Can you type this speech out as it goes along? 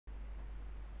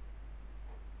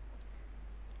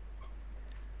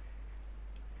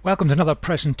Welcome to another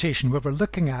presentation where we're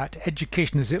looking at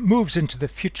education as it moves into the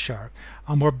future,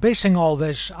 and we're basing all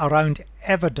this around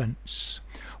evidence.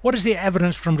 What does the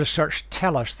evidence from research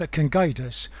tell us that can guide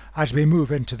us as we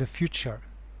move into the future?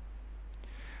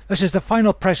 This is the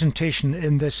final presentation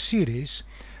in this series,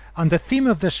 and the theme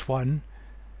of this one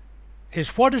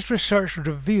is what does research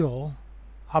reveal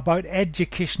about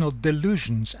educational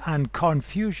delusions and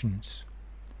confusions?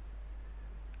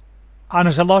 And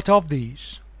there's a lot of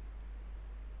these.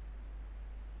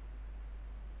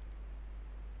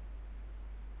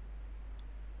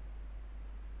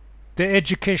 The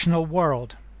educational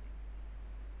world.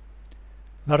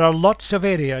 There are lots of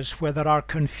areas where there are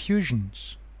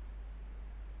confusions.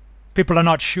 People are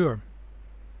not sure.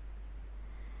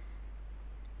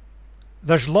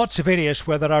 There's lots of areas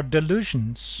where there are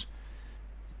delusions.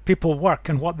 People work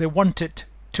in what they want it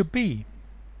to be.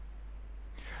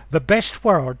 The best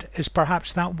word is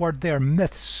perhaps that word there,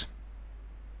 myths.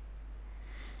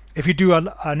 If you do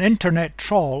an internet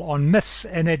trawl on myths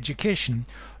in education,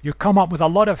 you come up with a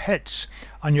lot of hits,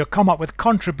 and you come up with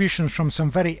contributions from some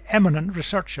very eminent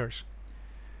researchers,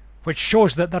 which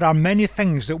shows that there are many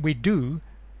things that we do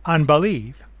and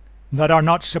believe that are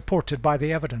not supported by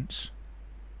the evidence.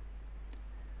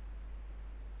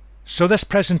 So this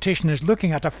presentation is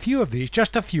looking at a few of these,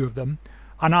 just a few of them,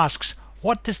 and asks,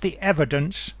 what does the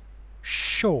evidence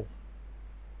show?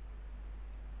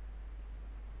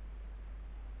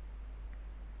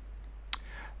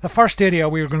 The first area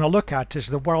we're going to look at is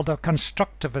the world of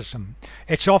constructivism.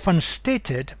 It's often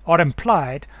stated or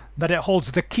implied that it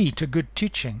holds the key to good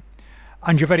teaching,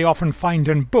 and you very often find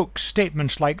in books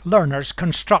statements like learners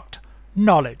construct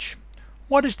knowledge.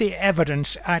 What does the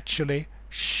evidence actually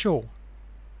show?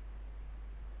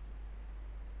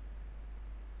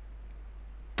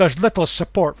 There's little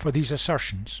support for these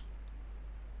assertions.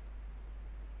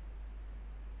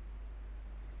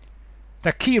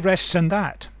 The key rests in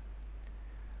that.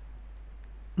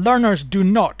 Learners do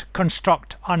not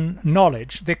construct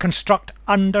knowledge, they construct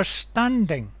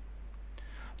understanding.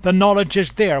 The knowledge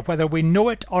is there whether we know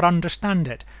it or understand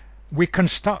it. We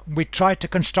try to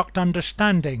construct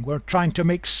understanding. We're trying to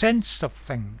make sense of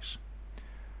things.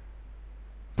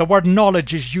 The word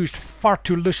knowledge is used far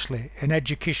too loosely in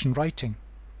education writing.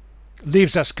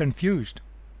 Leaves us confused.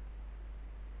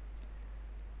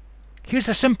 Here's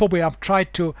a simple way I've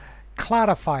tried to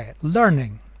clarify it.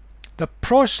 Learning. The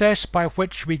process by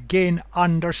which we gain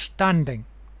understanding.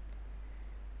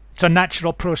 It's a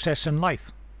natural process in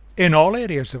life, in all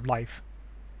areas of life.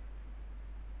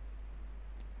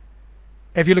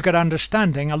 If you look at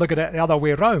understanding and look at it the other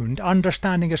way around,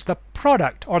 understanding is the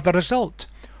product or the result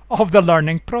of the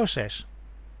learning process.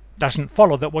 Doesn't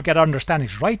follow that we'll get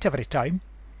understandings right every time.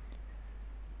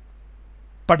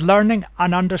 But learning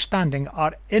and understanding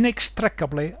are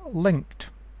inextricably linked.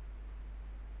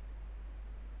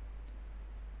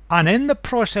 And in the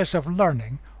process of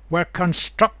learning, we're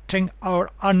constructing our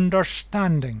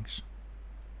understandings.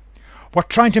 We're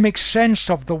trying to make sense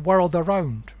of the world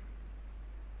around.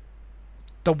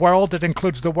 The world that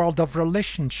includes the world of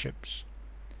relationships,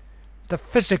 the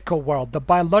physical world, the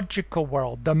biological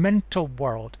world, the mental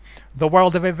world, the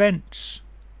world of events.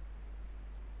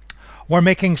 We're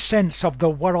making sense of the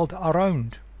world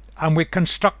around, and we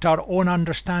construct our own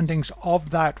understandings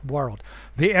of that world.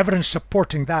 The evidence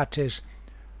supporting that is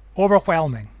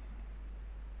overwhelming.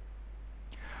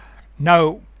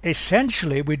 Now,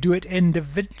 essentially, we do it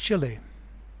individually.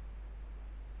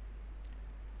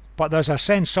 But there's a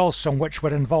sense also in which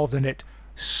we're involved in it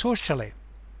socially.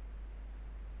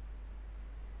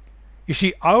 You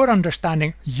see, our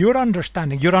understanding, your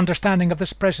understanding of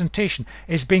this presentation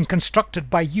is being constructed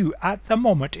by you at the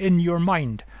moment in your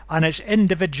mind, and it's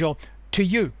individual to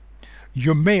you.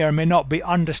 You may or may not be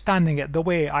understanding it the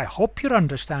way I hope you're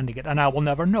understanding it, and I will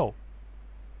never know.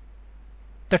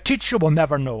 The teacher will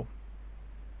never know,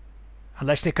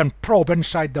 unless they can probe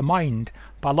inside the mind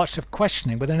by lots of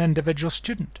questioning with an individual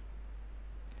student.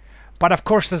 But of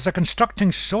course there's a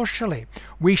constructing socially.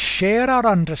 We share our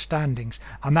understandings,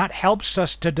 and that helps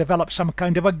us to develop some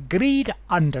kind of agreed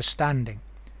understanding.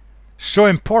 So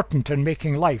important in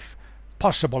making life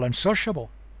possible and sociable.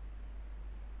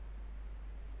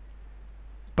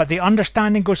 But the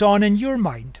understanding goes on in your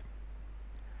mind.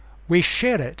 We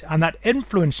share it, and that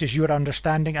influences your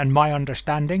understanding and my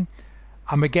understanding,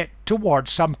 and we get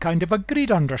towards some kind of agreed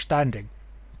understanding,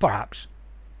 perhaps.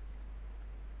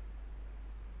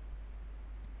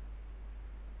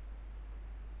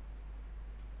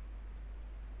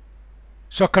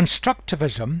 So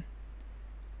constructivism,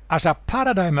 as a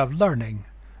paradigm of learning,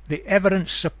 the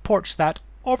evidence supports that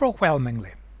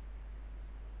overwhelmingly.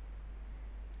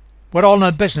 We're all in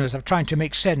the business of trying to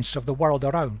make sense of the world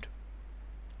around.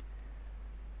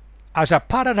 As a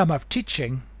paradigm of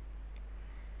teaching,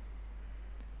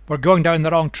 we're going down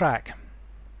the wrong track.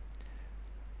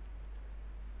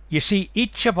 You see,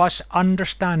 each of us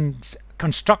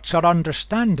constructs our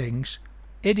understandings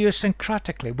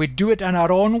idiosyncratically. We do it in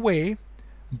our own way,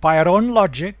 by our own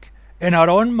logic, in our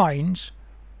own minds,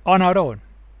 on our own.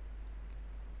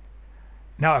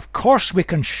 Now, of course, we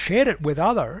can share it with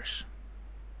others,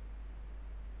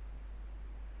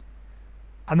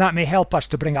 and that may help us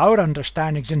to bring our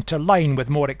understandings into line with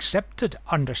more accepted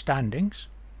understandings,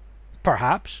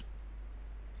 perhaps.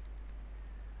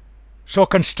 So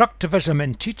constructivism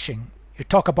in teaching, you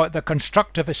talk about the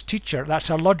constructivist teacher, that's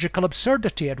a logical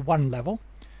absurdity at one level.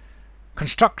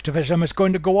 Constructivism is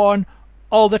going to go on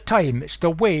all the time. It's the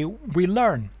way we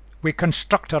learn. We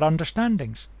construct our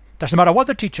understandings. Doesn't matter what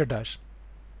the teacher does.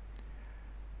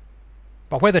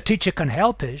 But where the teacher can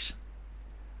help is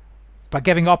by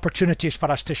giving opportunities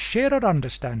for us to share our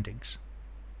understandings.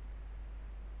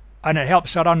 And it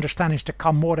helps our understandings to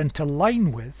come more into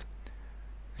line with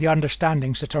the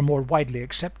understandings that are more widely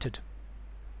accepted.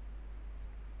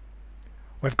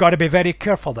 We've got to be very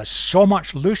careful. There's so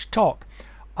much loose talk.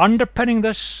 Underpinning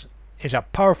this is a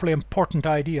powerfully important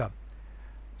idea,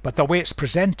 but the way it's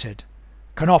presented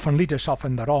can often lead us off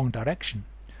in the wrong direction.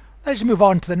 Let's move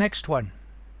on to the next one.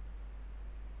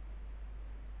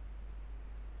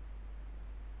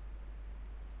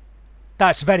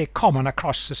 That's very common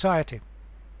across society.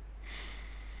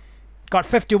 Got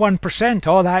 51%,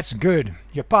 oh that's good,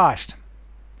 you passed.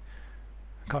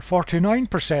 Got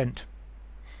 49%,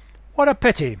 what a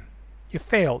pity, you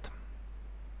failed.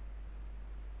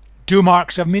 Do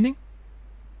marks have meaning?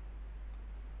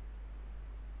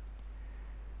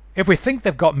 If we think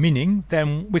they've got meaning,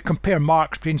 then we compare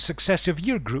marks between successive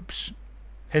year groups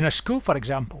in a school, for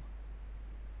example.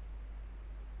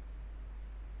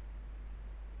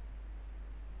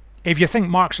 If you think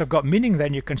marks have got meaning,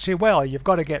 then you can say, well, you've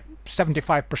got to get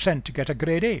 75% to get a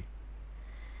grade A,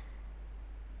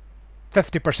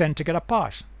 50% to get a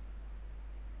pass.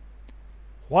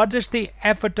 What does the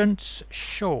evidence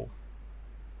show?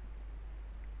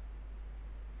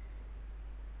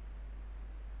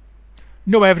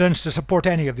 No evidence to support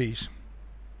any of these.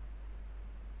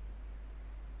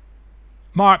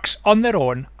 Marks on their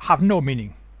own have no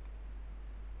meaning.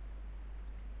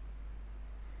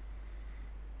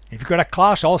 If you've got a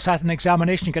class all sat in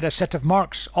examination, you get a set of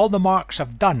marks. All the marks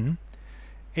have done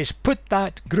is put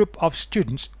that group of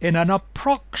students in an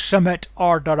approximate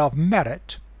order of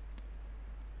merit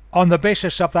on the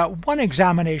basis of that one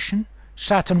examination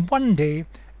sat in one day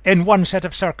in one set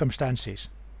of circumstances.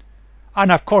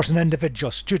 And of course an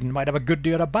individual student might have a good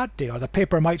day or a bad day, or the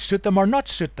paper might suit them or not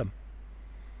suit them.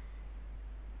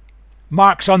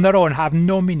 Marks on their own have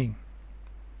no meaning.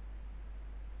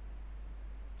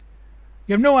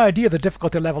 You have no idea the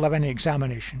difficulty level of any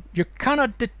examination. You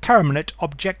cannot determine it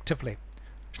objectively.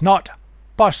 It's not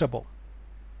possible.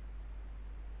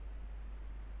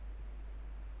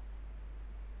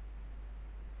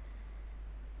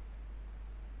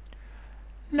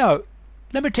 Now,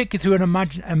 let me take you through an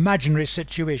imaginary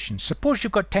situation. Suppose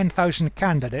you've got 10,000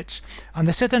 candidates and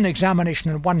they sit an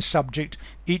examination in one subject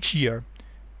each year.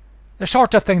 The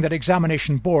sort of thing that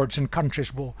examination boards in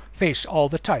countries will face all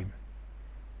the time.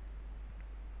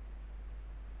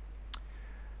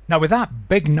 Now, with that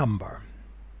big number,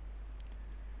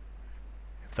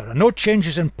 if there are no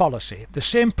changes in policy, the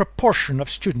same proportion of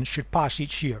students should pass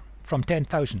each year from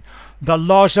 10,000. The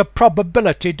laws of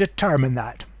probability determine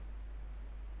that.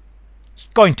 It's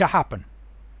going to happen.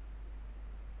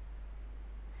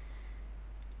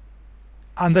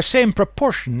 And the same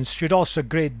proportions should also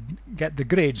get the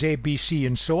grades A, B, C,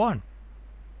 and so on.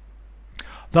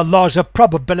 The laws of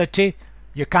probability,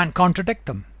 you can't contradict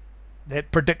them.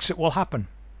 It predicts it will happen.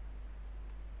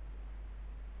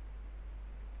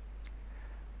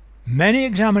 Many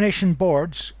examination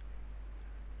boards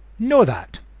know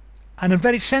that, and in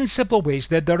very sensible ways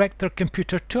they direct their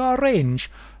computer to arrange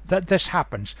that this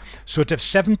happens. So that if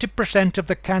 70% of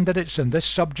the candidates in this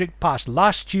subject passed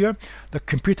last year, the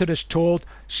computer is told,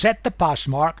 set the pass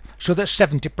mark so that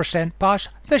 70% pass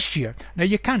this year. Now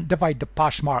you can't divide the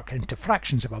pass mark into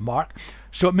fractions of a mark,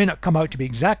 so it may not come out to be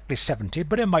exactly 70,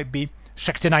 but it might be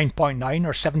 69.9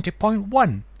 or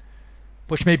 70.1,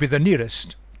 which may be the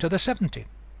nearest to the 70.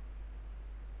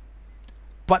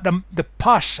 But the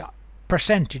pass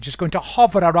percentage is going to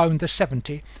hover around the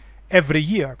 70 every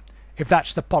year if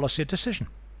that's the policy decision.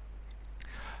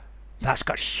 That's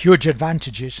got huge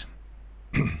advantages.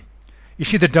 You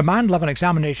see, the demand level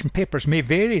examination papers may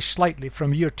vary slightly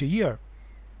from year to year.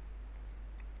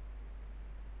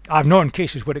 I've known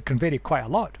cases where it can vary quite a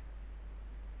lot.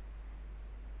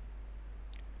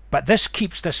 But this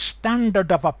keeps the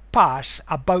standard of a pass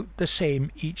about the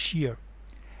same each year.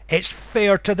 It's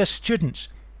fair to the students.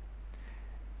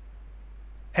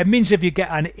 It means if you get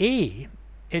an A,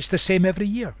 it's the same every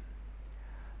year.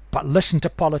 But listen to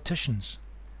politicians,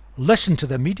 listen to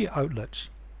the media outlets,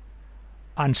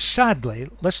 and sadly,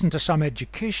 listen to some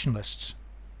educationalists.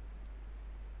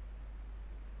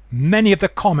 Many of the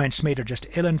comments made are just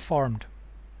ill-informed.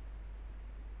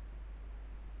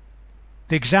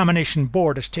 The examination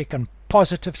board has taken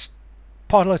positive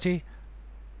quality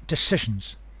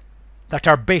decisions that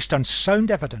are based on sound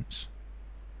evidence,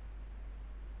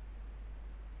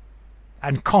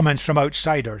 and comments from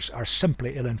outsiders are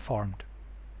simply ill-informed.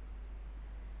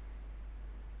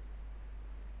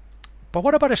 But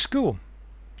what about a school?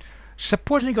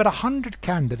 Supposing you got 100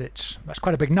 candidates, that's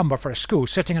quite a big number for a school,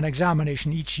 sitting an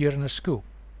examination each year in a school.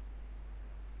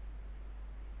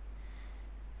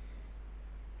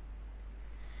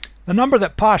 The number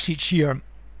that pass each year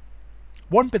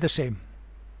won't be the same.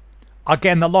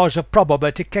 Again, the laws of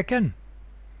probability kick in.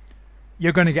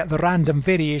 You're going to get the random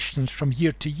variations from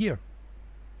year to year.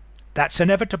 That's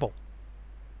inevitable.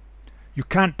 You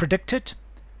can't predict it,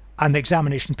 and the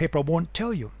examination paper won't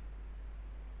tell you.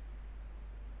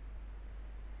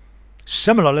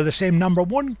 Similarly, the same number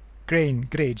 1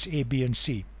 grades A, B and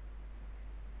C.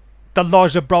 The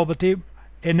laws of probability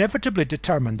inevitably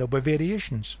determine there will be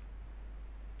variations.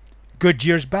 Good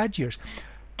years, bad years.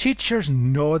 Teachers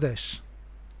know this.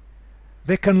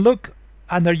 They can look,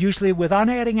 and they're usually with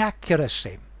unerring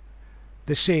accuracy.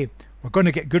 They say, we're going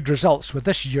to get good results with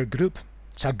this year group.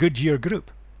 It's a good year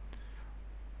group.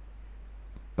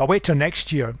 But wait till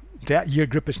next year, that year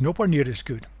group is nowhere near as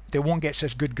good. They won't get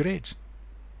such good grades.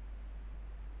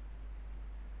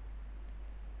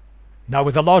 Now,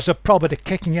 with the laws of probability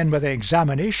kicking in with the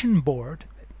examination board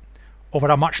over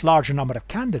a much larger number of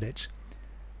candidates,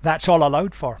 that's all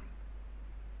allowed for.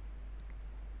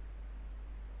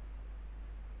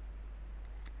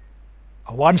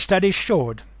 One study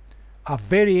showed a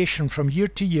variation from year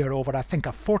to year over, I think, a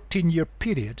 14-year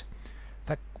period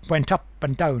that went up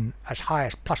and down as high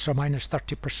as plus or minus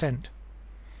 30%.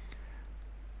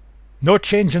 No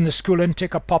change in the school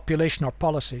intake or population or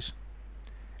policies.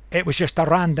 It was just a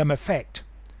random effect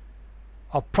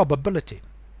of probability,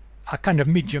 a kind of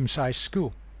medium-sized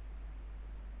school.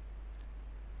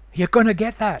 You're going to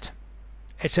get that.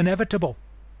 It's inevitable.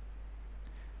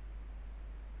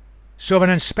 So if an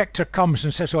inspector comes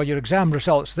and says, oh, your exam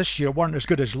results this year weren't as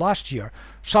good as last year,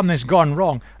 something's gone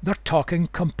wrong, they're talking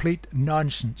complete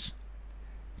nonsense.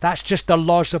 That's just the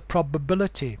laws of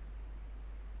probability.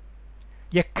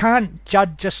 You can't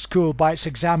judge a school by its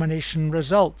examination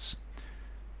results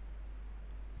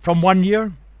from 1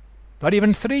 year, or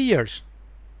even 3 years.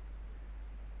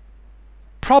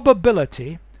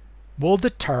 Probability will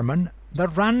determine the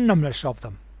randomness of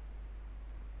them.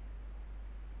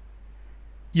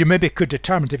 You maybe could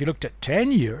determine it if you looked at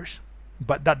 10 years,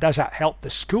 but that doesn't help the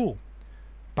school,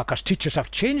 because teachers have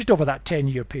changed over that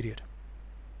 10-year period.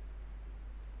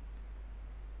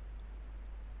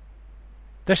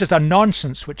 This is the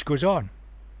nonsense which goes on.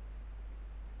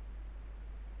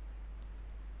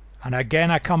 And again,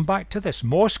 I come back to this.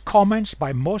 Most comments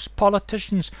by most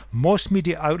politicians, most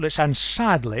media outlets, and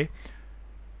sadly,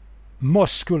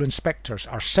 most school inspectors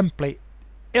are simply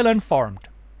ill-informed.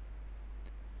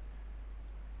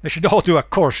 They should all do a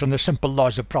course on the simple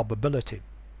laws of probability.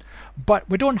 But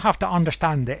we don't have to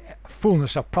understand the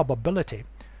fullness of probability.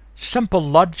 Simple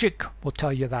logic will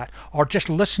tell you that. Or just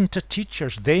listen to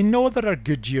teachers. They know there are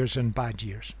good years and bad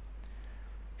years.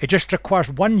 It just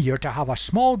requires 1 year to have a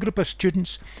small group of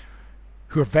students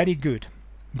who are very good.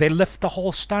 They lift the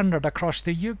whole standard across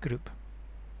the year group.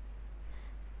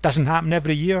 Doesn't happen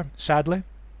every year, sadly.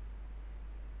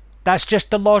 That's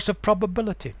just the laws of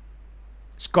probability.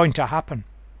 It's going to happen.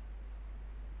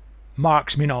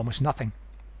 Marks mean almost nothing.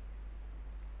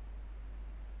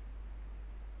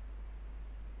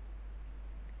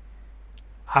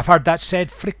 I've heard that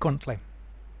said frequently.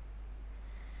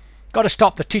 Got to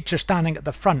stop the teacher standing at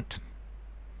the front.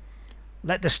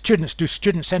 Let the students do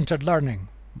student-centered learning,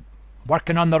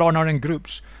 working on their own or in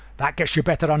groups. That gets you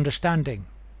better understanding.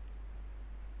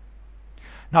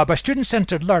 Now, by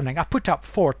student-centered learning, I put up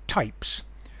 4 types.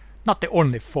 Not the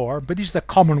only 4, but these are the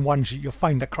common ones that you'll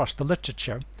find across the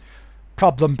literature.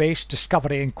 Problem-based,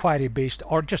 discovery, inquiry-based,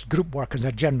 or just group work as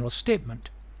a general statement.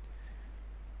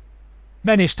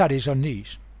 Many studies on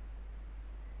these.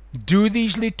 Do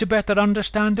these lead to better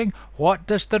understanding? What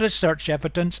does the research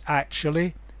evidence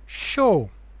actually show?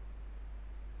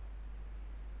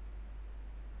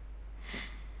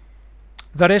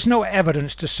 There is no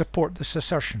evidence to support this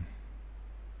assertion.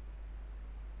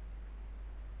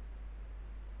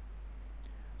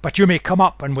 But you may come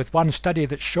up and with one study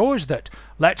that shows that,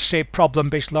 let's say,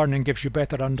 problem-based learning gives you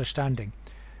better understanding,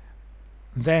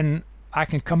 then I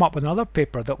can come up with another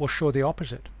paper that will show the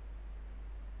opposite.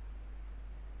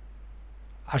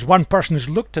 As one person who's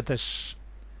looked at this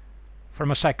from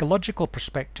a psychological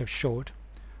perspective showed,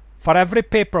 for every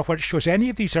paper which shows any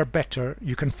of these are better,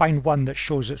 you can find one that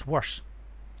shows it's worse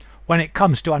when it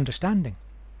comes to understanding.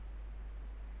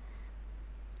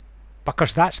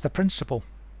 Because that's the principle.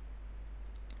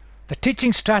 The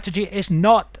teaching strategy is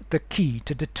not the key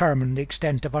to determine the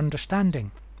extent of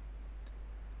understanding.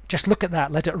 Just look at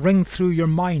that, let it ring through your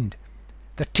mind.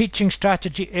 The teaching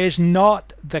strategy is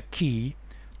not the key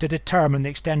to determine the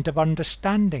extent of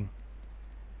understanding.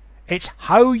 It's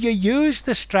how you use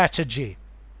the strategy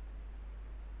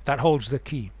that holds the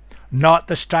key, not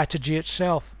the strategy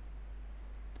itself.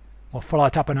 We'll follow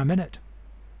it up in a minute.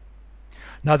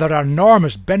 Now, there are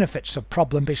enormous benefits of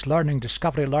problem-based learning,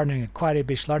 discovery learning,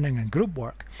 inquiry-based learning, and group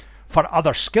work for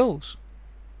other skills.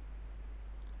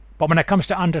 But when it comes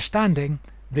to understanding,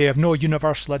 they have no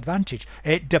universal advantage.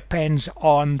 It depends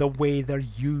on the way they're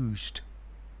used.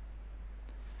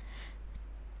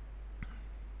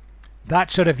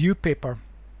 That's a review paper.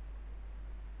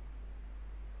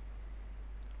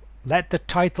 Let the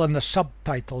title and the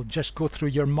subtitle just go through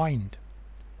your mind.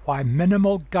 Why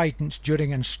minimal guidance during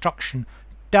instruction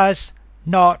does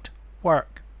not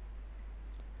work.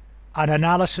 An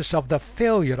analysis of the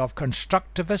failure of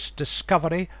constructivist,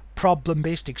 discovery,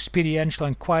 problem-based, experiential,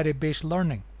 inquiry-based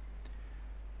learning.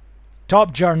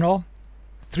 Top journal,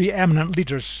 3 eminent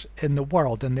leaders in the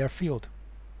world in their field,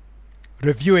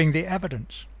 reviewing the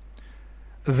evidence.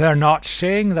 They're not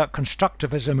saying that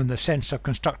constructivism in the sense of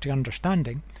constructing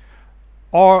understanding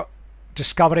or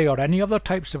discovery or any other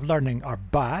types of learning are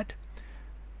bad.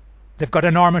 They've got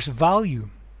enormous value.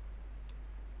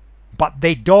 But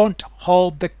they don't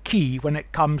hold the key when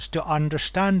it comes to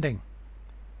understanding.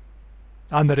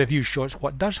 And the review shows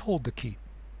what does hold the key.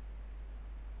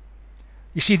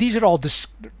 You see, these are all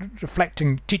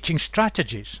reflecting teaching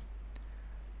strategies.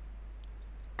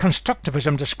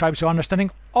 Constructivism describes how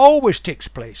understanding always takes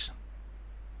place,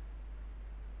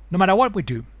 no matter what we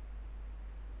do.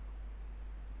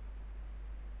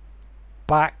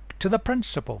 Back to the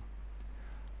principle.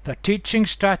 The teaching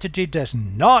strategy does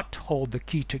not hold the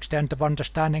key to extent of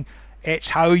understanding.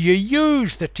 It's how you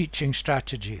use the teaching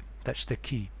strategy that's the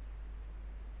key.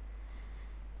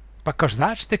 Because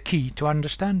that's the key to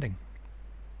understanding.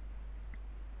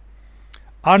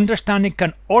 Understanding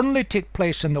can only take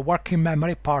place in the working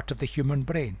memory part of the human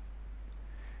brain.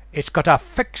 It's got a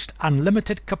fixed and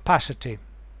limited capacity.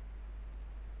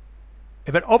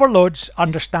 If it overloads,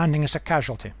 understanding is a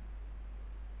casualty.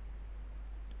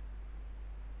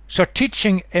 So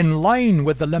teaching in line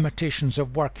with the limitations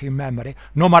of working memory,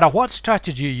 no matter what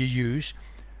strategy you use,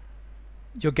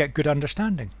 you'll get good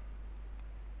understanding.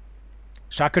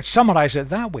 So I could summarize it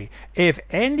that way. If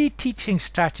any teaching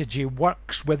strategy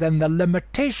works within the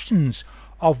limitations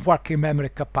of working memory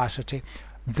capacity,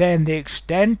 then the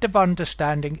extent of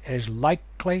understanding is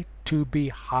likely to be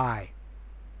high.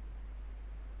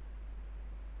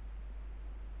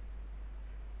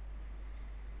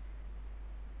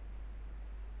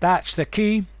 That's the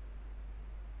key,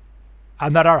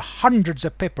 and there are hundreds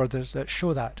of papers that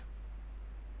show that.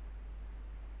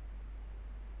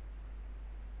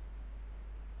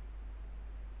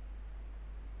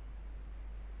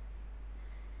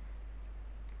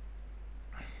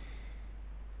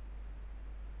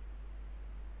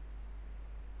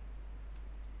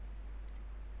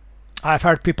 I've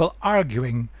heard people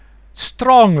arguing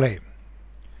strongly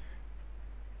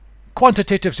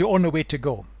quantitative's the only way to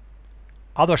go.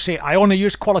 Others say, I only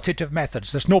use qualitative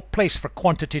methods. There's no place for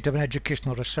quantitative in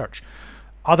educational research.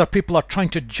 Other people are trying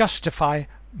to justify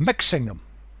mixing them.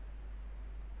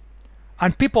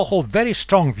 And people hold very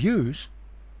strong views.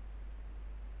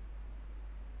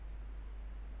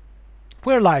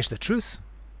 Where lies the truth?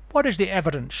 What does the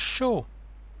evidence show?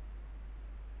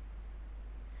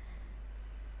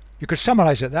 You could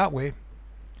summarize it that way.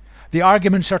 The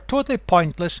arguments are totally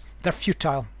pointless. They're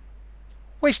futile.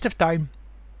 Waste of time.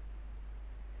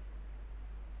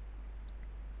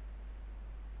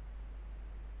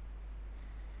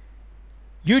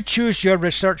 You choose your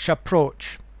research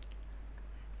approach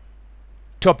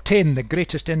to obtain the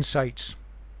greatest insights.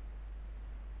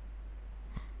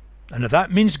 And if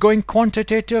that means going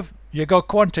quantitative, you go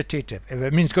quantitative. If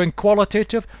it means going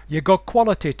qualitative, you go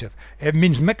qualitative. If it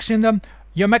means mixing them,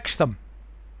 you mix them.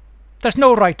 There's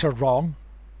no right or wrong.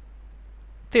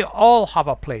 They all have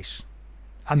a place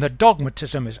and the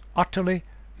dogmatism is utterly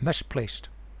misplaced.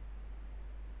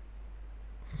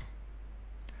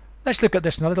 Let's look at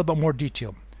this in a little bit more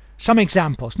detail. Some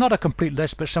examples, not a complete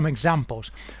list, but some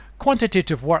examples.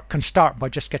 Quantitative work can start by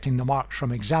just getting the marks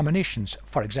from examinations,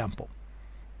 for example.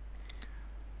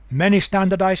 Many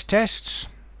standardized tests,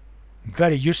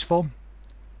 very useful,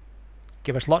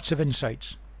 give us lots of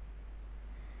insights.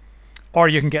 Or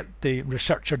you can get the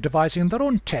researcher devising their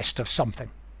own test of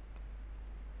something.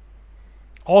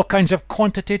 All kinds of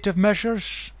quantitative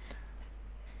measures,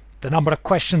 the number of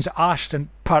questions asked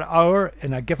per hour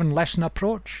in a given lesson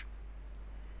approach.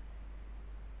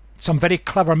 Some very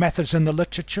clever methods in the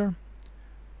literature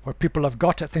where people have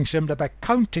got at things simply by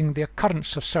counting the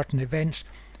occurrence of certain events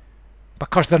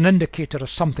because they're an indicator of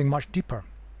something much deeper.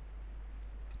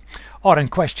 Or in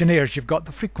questionnaires you've got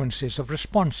the frequencies of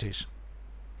responses.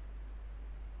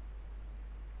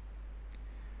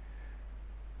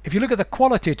 If you look at the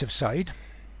qualitative side,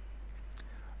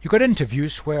 you've got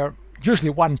interviews where, usually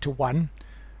one-to-one,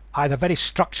 either very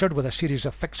structured with a series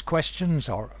of fixed questions,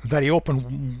 or very open,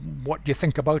 what do you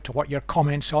think about, or what your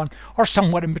comments on, or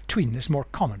somewhere in between is more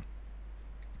common.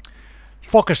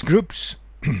 Focus groups,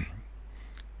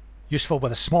 useful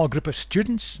with a small group of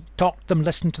students, talk to them,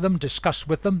 listen to them, discuss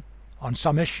with them on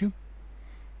some issue.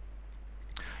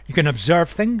 You can observe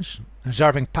things,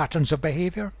 observing patterns of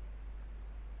behaviour.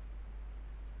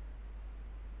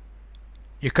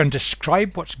 You can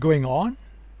describe what's going on,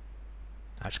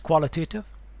 that's qualitative.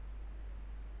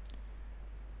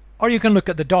 Or you can look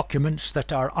at the documents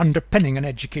that are underpinning an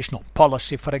educational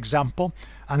policy, for example,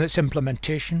 and its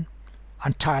implementation,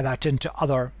 and tie that into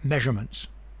other measurements.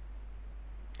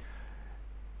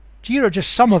 Here are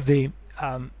just some of the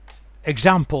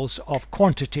examples of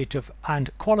quantitative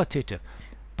and qualitative.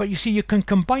 But you see, you can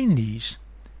combine these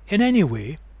in any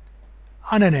way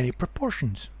and in any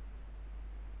proportions.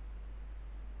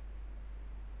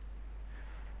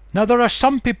 Now there are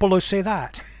some people who say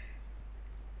that,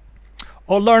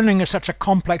 oh, learning is such a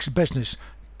complex business,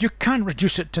 you can't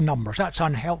reduce it to numbers, that's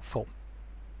unhelpful.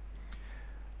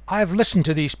 I've listened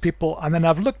to these people and then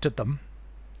I've looked at them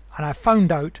and I've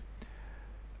found out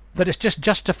that it's just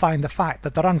justifying the fact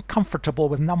that they're uncomfortable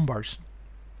with numbers,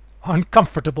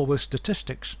 uncomfortable with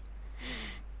statistics.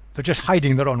 They're just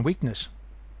hiding their own weakness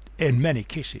in many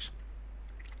cases.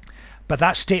 But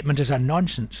that statement is a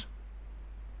nonsense.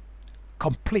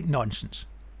 Complete nonsense.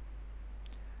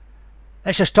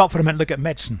 Let's just stop for a minute and look at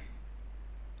medicine.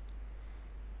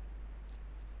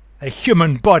 The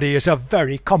human body is a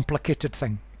very complicated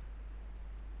thing.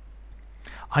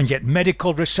 And yet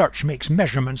medical research makes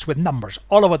measurements with numbers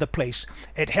all over the place.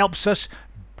 It helps us,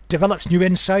 develops new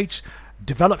insights,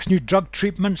 develops new drug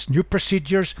treatments, new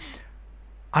procedures,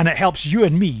 and it helps you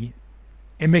and me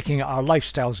in making our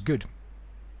lifestyles good.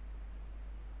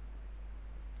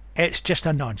 It's just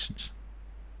a nonsense.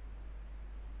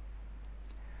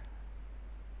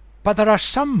 But there are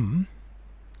some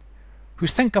who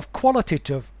think of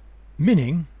qualitative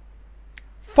meaning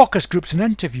focus groups and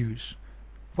interviews,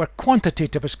 where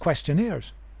quantitative is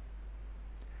questionnaires.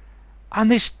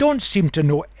 And they don't seem to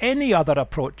know any other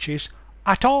approaches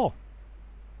at all.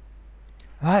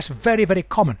 That's very, very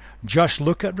common. Just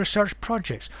look at research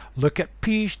projects, look at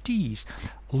PhDs,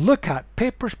 look at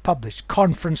papers published,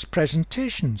 conference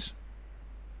presentations.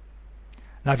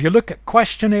 Now if you look at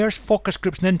questionnaires, focus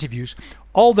groups and interviews,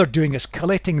 all they're doing is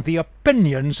collating the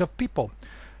opinions of people.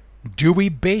 Do we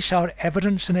base our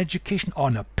evidence in education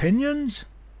on opinions?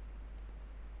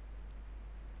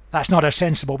 That's not a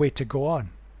sensible way to go on.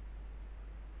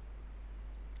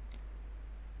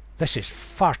 This is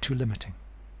far too limiting.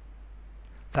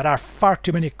 There are far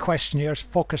too many questionnaires,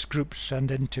 focus groups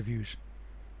and interviews.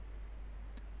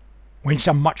 We need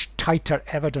some much tighter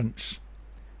evidence,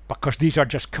 because these are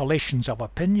just collations of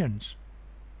opinions.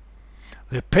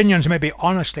 The opinions may be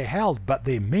honestly held, but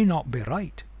they may not be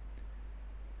right.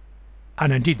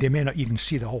 And indeed, they may not even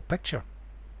see the whole picture.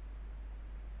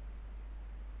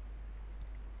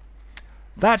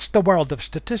 That's the world of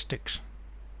statistics.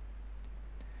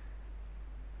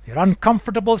 If you're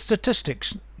uncomfortable with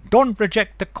statistics, don't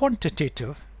reject the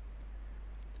quantitative.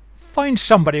 Find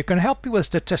somebody who can help you with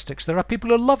statistics. There are people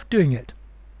who love doing it.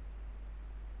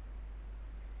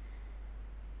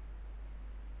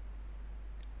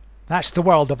 That's the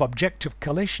world of objective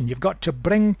collation. You've got to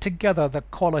bring together the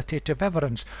qualitative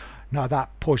evidence. Now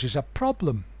that poses a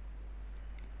problem.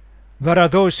 There are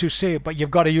those who say, but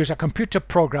you've got to use a computer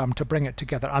program to bring it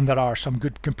together, and there are some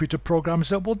good computer programs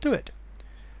that will do it.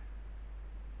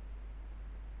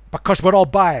 Because we're all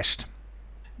biased,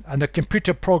 and the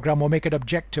computer program will make it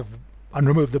objective and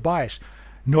remove the bias.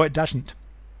 No, it doesn't.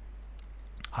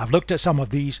 I've looked at some of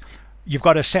these. You've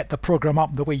got to set the program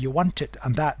up the way you want it,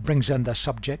 and that brings in the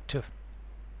subjective.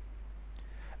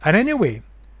 And anyway,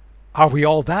 are we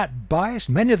all that biased?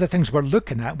 Many of the things we're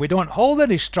looking at, we don't hold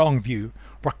any strong view.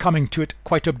 We're coming to it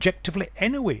quite objectively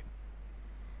anyway.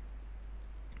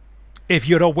 If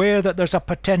you're aware that there's a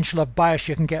potential of bias,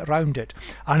 you can get around it.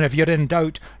 And if you're in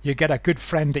doubt, you get a good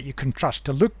friend that you can trust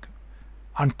to look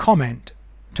and comment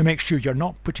to make sure you're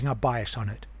not putting a bias on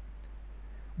it.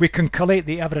 We can collate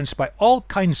the evidence by all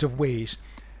kinds of ways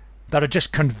that are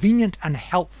just convenient and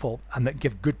helpful and that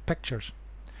give good pictures.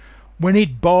 We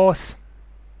need both.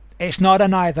 It's not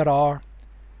an either or.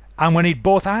 And we need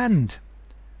both and.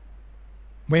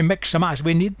 We mix them as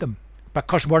we need them,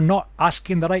 because we're not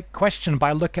asking the right question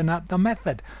by looking at the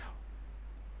method.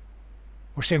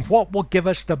 We're saying what will give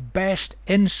us the best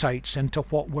insights into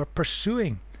what we're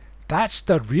pursuing. That's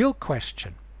the real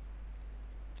question.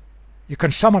 You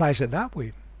can summarize it that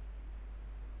way.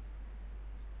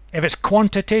 If it's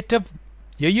quantitative,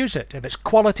 you use it. If it's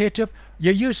qualitative,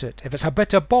 you use it. If it's a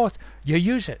bit of both, you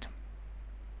use it.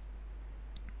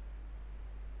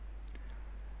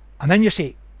 And then you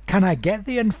say, can I get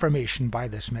the information by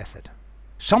this method?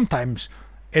 Sometimes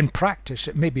in practice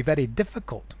it may be very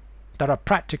difficult. There are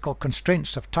practical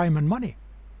constraints of time and money.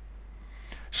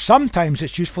 Sometimes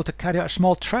it's useful to carry out a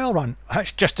small trial run.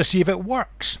 That's just to see if it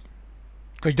works,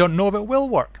 because you don't know if it will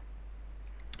work.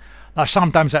 Now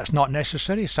sometimes that's not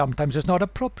necessary, sometimes it's not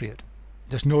appropriate.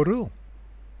 There's no rule.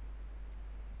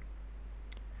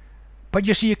 But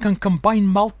you see, you can combine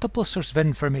multiple sources of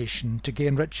information to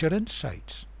gain richer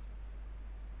insights.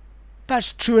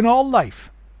 That's true in all life.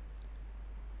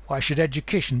 Why should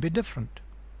education be different?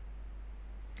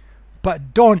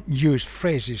 But don't use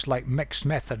phrases like mixed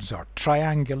methods or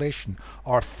triangulation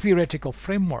or theoretical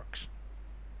frameworks.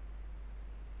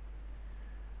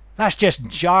 That's just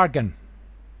jargon.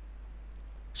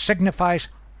 Signifies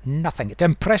nothing. It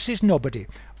impresses nobody.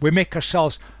 We make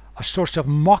ourselves a source of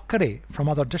mockery from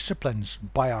other disciplines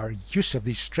by our use of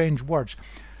these strange words.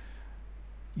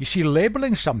 You see,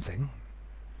 labeling something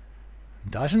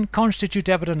doesn't constitute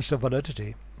evidence of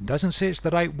validity, doesn't say it's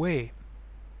the right way.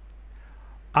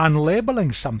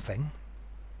 Unlabeling something,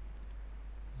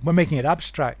 we're making it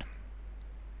abstract.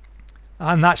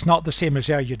 And that's not the same as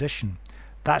erudition.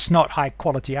 That's not high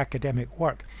quality academic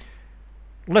work.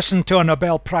 Listen to a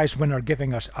Nobel Prize winner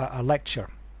giving us a lecture.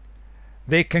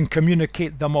 They can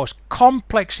communicate the most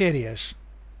complex areas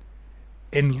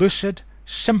in lucid,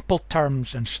 simple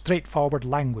terms and straightforward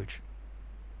language.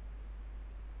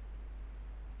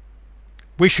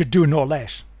 We should do no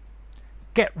less.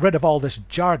 Get rid of all this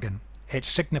jargon. It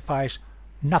signifies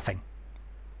nothing.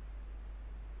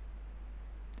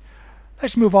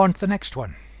 Let's move on to the next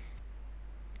one.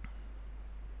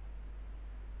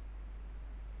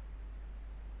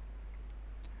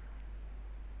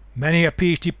 Many a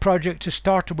PhD project has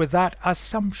started with that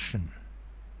assumption.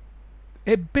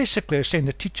 It basically is saying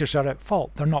the teachers are at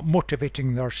fault. They're not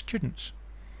motivating their students.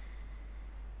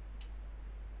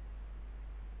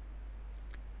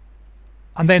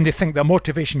 And then they think that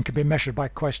motivation can be measured by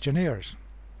questionnaires.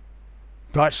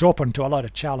 That's open to a lot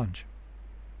of challenge.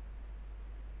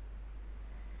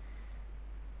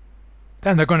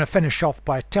 Then they're going to finish off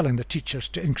by telling the teachers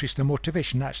to increase the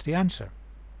motivation. That's the answer.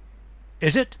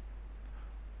 Is it?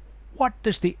 What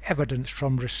does the evidence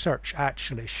from research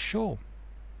actually show?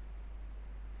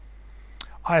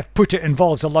 I've put it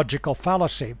involves a logical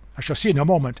fallacy. I shall see in a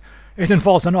moment. It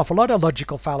involves an awful lot of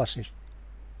logical fallacies.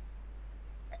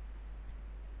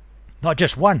 Not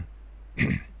just one.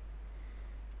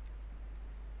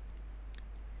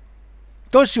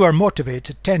 Those who are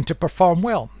motivated tend to perform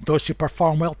well. Those who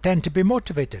perform well tend to be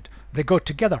motivated. They go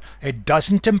together. It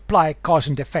doesn't imply cause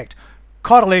and effect.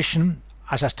 Correlation,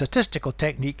 as a statistical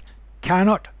technique,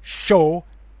 cannot show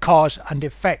cause and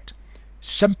effect.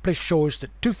 Simply shows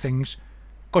that two things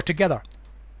go together.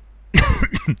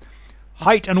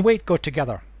 Height and weight go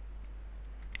together.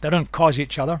 They don't cause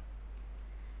each other.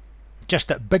 Just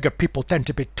that bigger people tend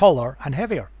to be taller and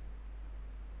heavier.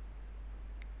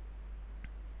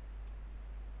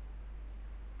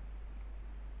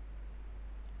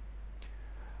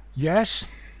 Yes,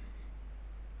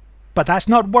 but that's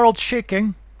not world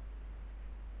shaking.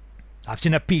 I've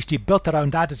seen a PhD built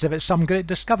around that as if it's some great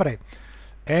discovery.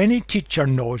 Any teacher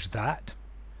knows that.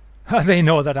 They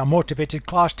know that a motivated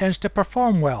class tends to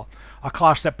perform well. A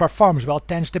class that performs well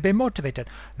tends to be motivated.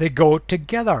 They go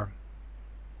together.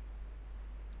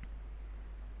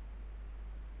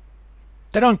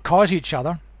 They don't cause each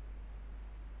other.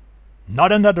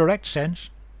 Not in the direct sense.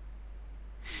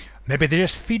 Maybe they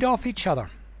just feed off each other.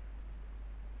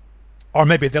 Or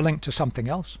maybe they're linked to something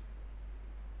else.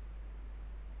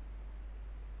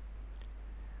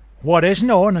 What is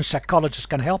known, and psychologists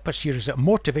can help us here, is that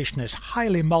motivation is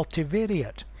highly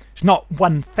multivariate. It's not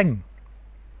one thing.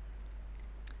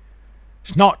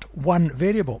 It's not one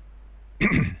variable.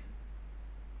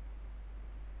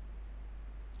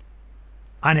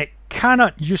 And it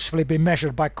cannot usefully be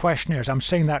measured by questionnaires. I'm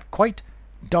saying that quite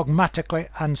dogmatically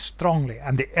and strongly,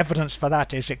 and the evidence for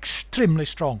that is extremely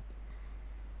strong.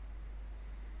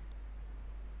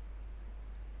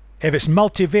 If it's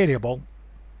multivariable,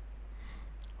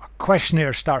 a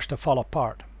questionnaire starts to fall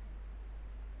apart.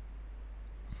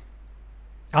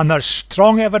 And there's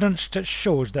strong evidence that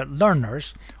shows that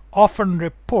learners often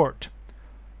report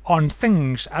on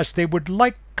things as they would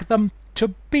like them to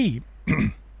be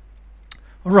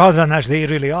rather than as they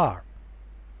really are.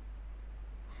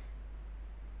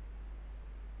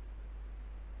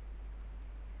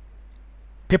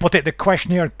 People take the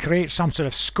questionnaire and create some sort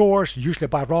of scores, usually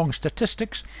by wrong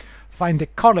statistics, find they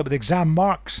correlate with exam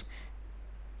marks.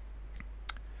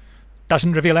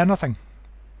 Doesn't reveal anything.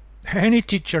 Any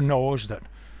teacher knows that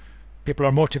people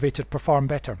are motivated to perform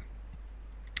better.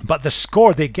 But the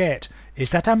score they get,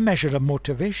 is that a measure of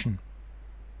motivation?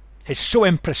 It's so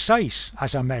imprecise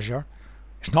as a measure,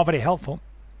 it's not very helpful.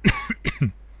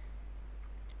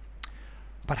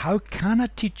 But how can a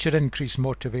teacher increase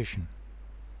motivation?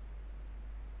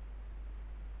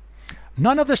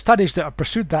 None of the studies that have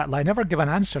pursued that line ever give an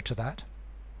answer to that.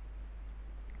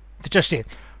 They just say,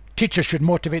 teachers should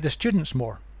motivate the students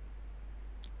more.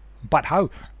 But how?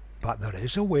 But there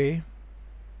is a way.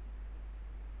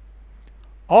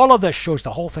 All of this shows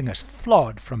the whole thing is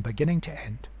flawed from beginning to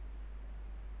end.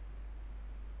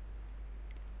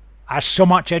 As so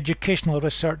much educational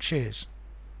research is.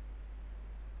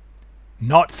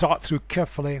 Not thought through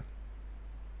carefully,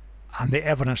 and the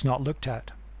evidence not looked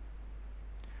at.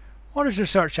 What does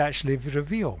research actually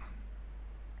reveal?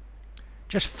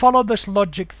 Just follow this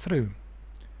logic through.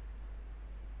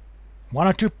 One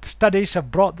or two studies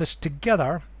have brought this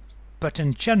together, but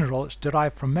in general it's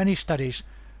derived from many studies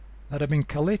that have been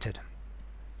collated.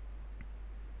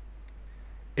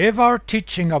 If our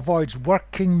teaching avoids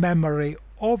working memory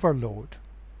overload,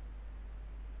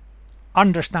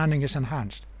 understanding is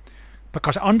enhanced.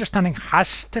 Because understanding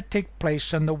has to take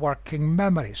place in the working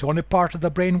memory. It's the only part of the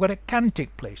brain where it can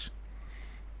take place.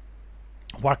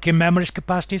 Working memory's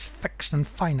capacity is fixed and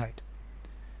finite.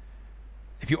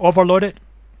 If you overload it,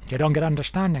 you don't get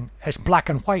understanding. It's black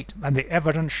and white, and the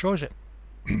evidence shows it.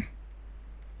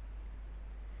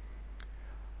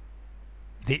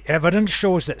 The evidence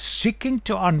shows that seeking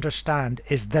to understand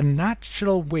is the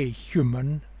natural way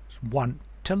humans want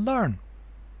to learn.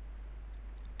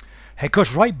 It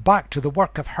goes right back to the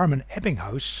work of Hermann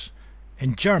Ebbinghaus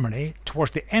in Germany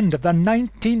towards the end of the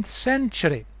 19th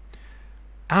century,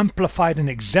 amplified and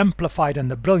exemplified in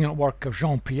the brilliant work of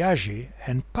Jean Piaget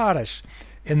in Paris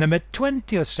in the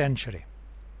mid-20th century,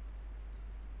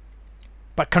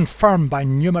 but confirmed by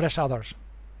numerous others.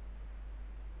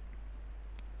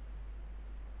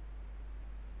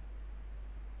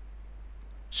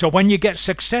 So when you get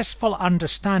successful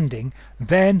understanding,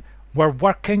 then we're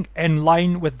working in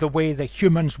line with the way the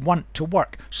humans want to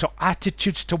work. So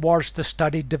attitudes towards the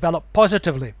study develop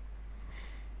positively.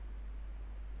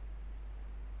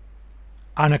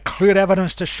 And a clear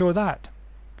evidence to show that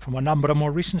from a number of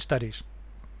more recent studies.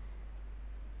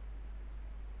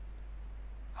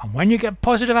 And when you get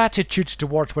positive attitudes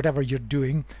towards whatever you're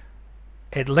doing,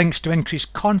 it links to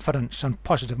increased confidence and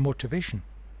positive motivation.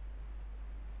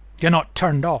 You're not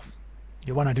turned off.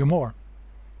 You want to do more.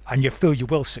 And you feel you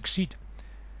will succeed.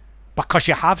 Because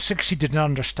you have succeeded in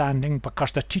understanding,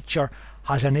 because the teacher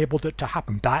has enabled it to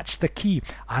happen. That's the key.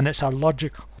 And it's a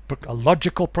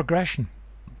logical progression.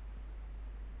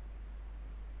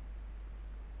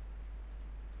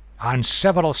 And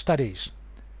several studies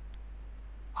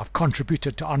have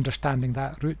contributed to understanding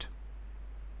that route.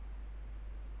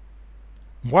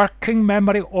 Working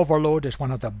memory overload is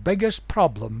one of the biggest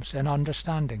problems in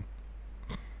understanding.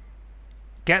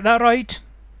 Get that right,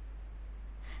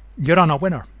 you're on a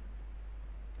winner,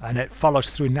 and it follows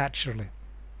through naturally.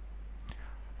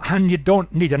 And you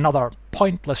don't need another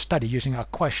pointless study using a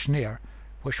questionnaire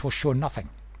which will show nothing.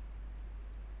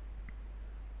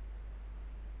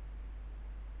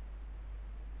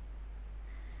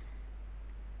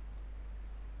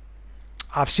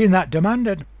 I've seen that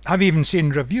demanded. I've even seen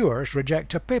reviewers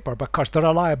reject a paper because the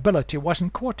reliability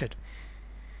wasn't quoted.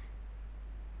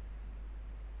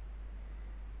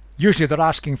 Usually they're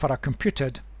asking for a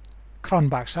computed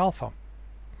Cronbach's alpha.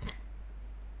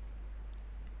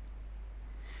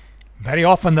 Very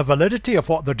often the validity of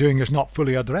what they're doing is not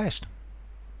fully addressed.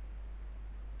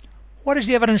 What does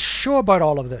the evidence show about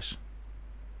all of this?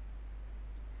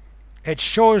 It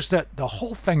shows that the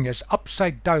whole thing is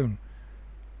upside down.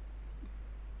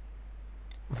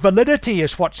 Validity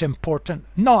is what's important,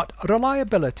 not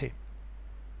reliability.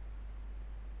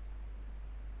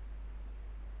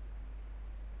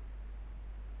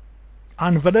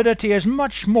 And validity is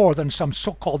much more than some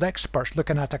so-called experts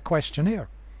looking at a questionnaire.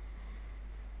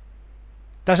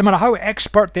 Doesn't matter how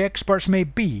expert the experts may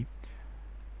be,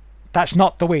 that's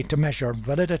not the way to measure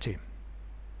validity.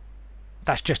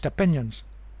 That's just opinions.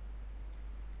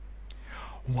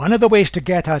 One of the ways to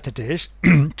get at it is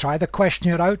try the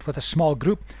questionnaire out with a small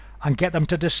group and get them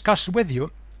to discuss with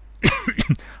you,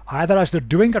 either as they're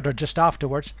doing it or just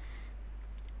afterwards,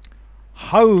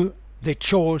 how they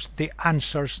chose the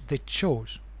answers they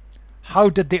chose. How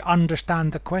did they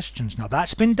understand the questions? Now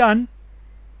that's been done.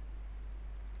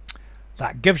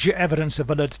 That gives you evidence of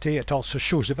validity. It also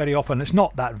shows that very often it's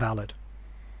not that valid.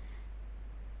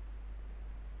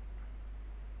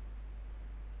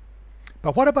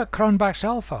 But what about Cronbach's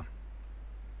alpha?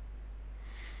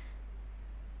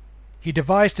 He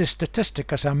devised his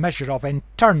statistic as a measure of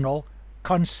internal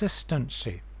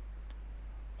consistency.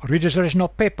 Read his original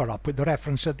paper, I'll put the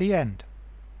reference at the end.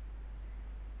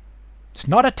 It's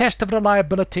not a test of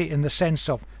reliability in the sense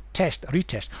of test,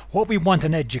 retest. What we want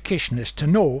in education is to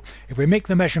know if we make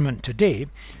the measurement today,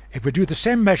 if we do the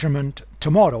same measurement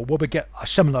tomorrow, will we get a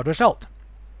similar result?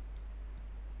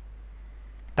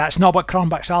 That's not what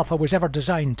Cronbach's alpha was ever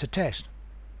designed to test.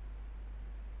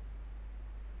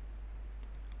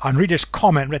 And read his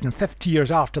comment written 50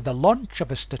 years after the launch of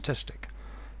his statistic.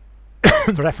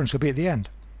 The reference will be at the end.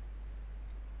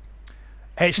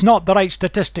 It's not the right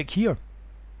statistic here.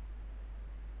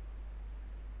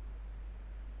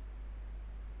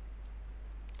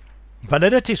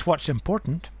 Validity is what's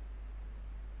important.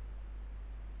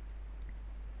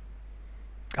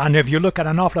 And if you look at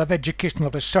an awful lot of educational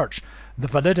research, the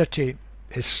validity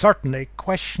is certainly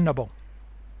questionable.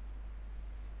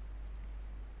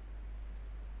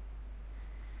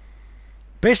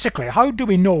 Basically, how do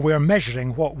we know we're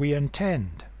measuring what we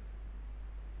intend?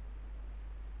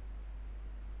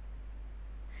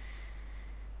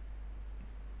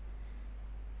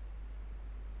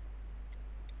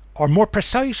 Or more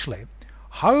precisely,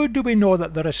 how do we know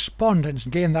that the respondents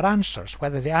gain their answers,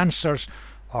 whether the answers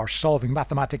are solving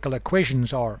mathematical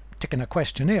equations or ticking a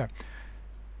questionnaire,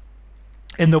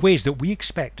 in the ways that we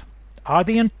expect? Are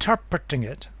they interpreting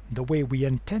it the way we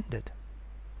intended?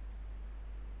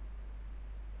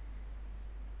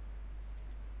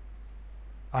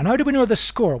 And how do we know the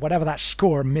score, whatever that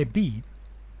score may be,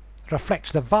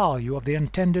 reflects the value of the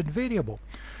intended variable?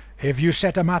 If you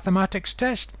set a mathematics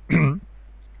test,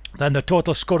 then the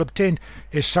total score obtained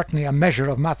is certainly a measure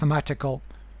of mathematical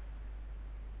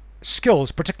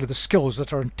skills, particularly the skills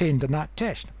that are obtained in that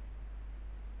test.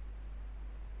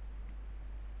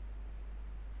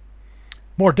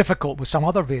 More difficult with some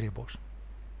other variables.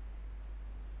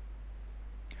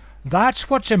 That's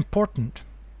what's important.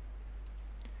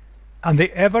 And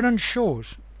the evidence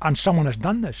shows, and someone has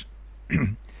done this,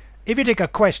 if you take a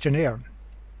questionnaire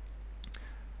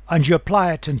and you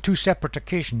apply it in 2 separate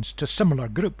occasions to similar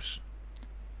groups,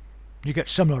 you get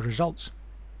similar results.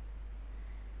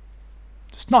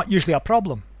 It's not usually a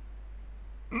problem,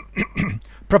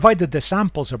 provided the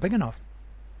samples are big enough.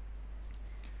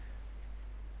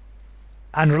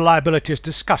 And reliability is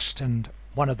discussed in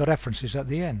one of the references at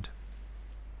the end.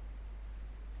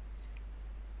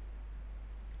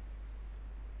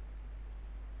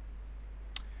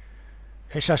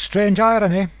 It's a strange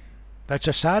irony, but it's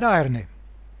a sad irony.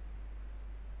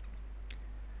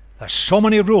 There's so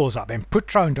many rules that have been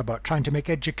put round about trying to make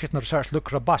educational research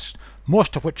look robust,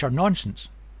 most of which are nonsense.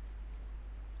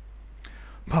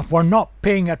 But we're not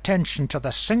paying attention to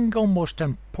the single most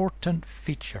important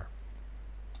feature.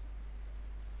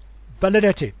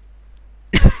 Validity.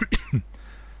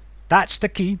 That's the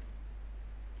key.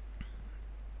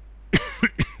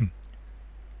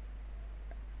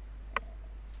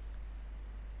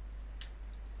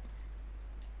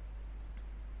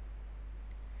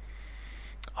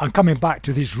 And coming back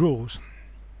to these rules,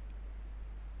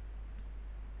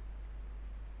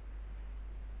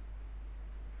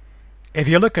 if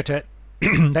you look at it,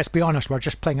 let's be honest, we're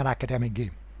just playing an academic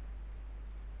game.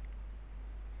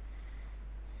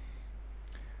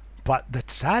 But the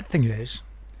sad thing is,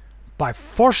 by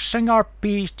forcing our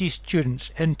PhD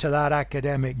students into that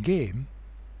academic game,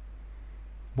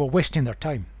 we're wasting their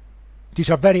time.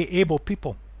 These are very able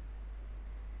people.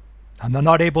 And they're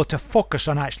not able to focus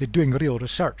on actually doing real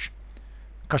research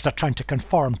because they're trying to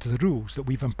conform to the rules that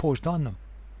we've imposed on them.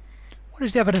 What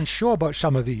does the evidence show about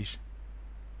some of these?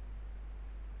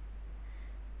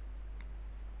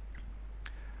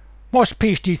 Most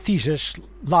PhD theses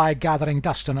lie gathering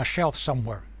dust on a shelf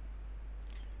somewhere.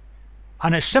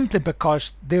 And it's simply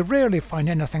because they rarely find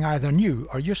anything either new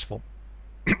or useful.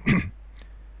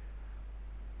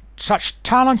 Such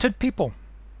talented people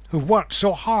who've worked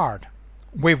so hard,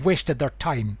 we've wasted their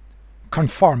time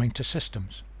conforming to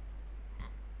systems.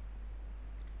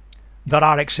 There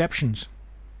are exceptions.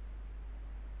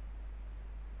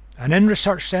 And in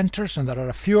research centres, and there are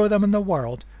a few of them in the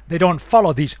world, they don't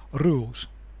follow these rules.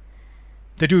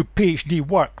 They do PhD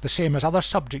work the same as other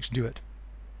subjects do it.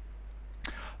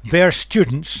 Their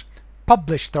students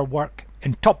publish their work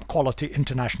in top quality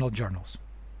international journals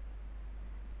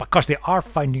because they are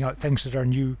finding out things that are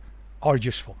new or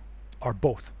useful, or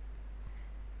both.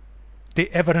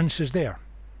 The evidence is there.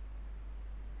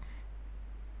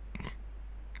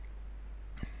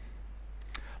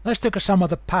 Let's look at some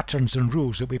of the patterns and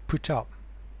rules that we put up.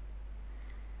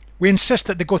 We insist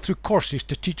that they go through courses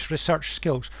to teach research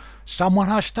skills. Someone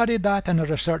has studied that in a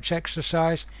research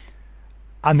exercise,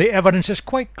 and the evidence is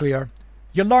quite clear.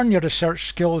 You learn your research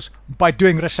skills by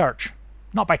doing research,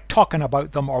 not by talking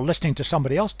about them or listening to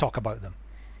somebody else talk about them.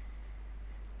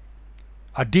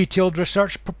 A detailed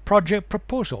research project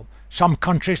proposal. Some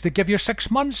countries, they give you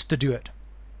 6 months to do it.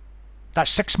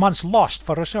 That's 6 months lost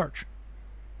for research.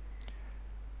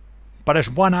 But as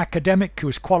one academic who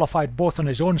is qualified both on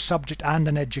his own subject and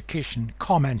in education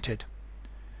commented,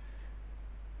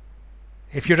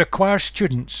 if you require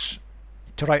students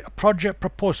to write a project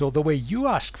proposal the way you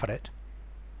ask for it,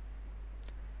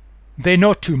 they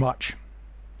know too much.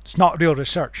 It's not real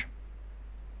research.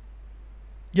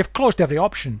 You've closed every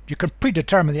option. You can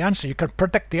predetermine the answer. You can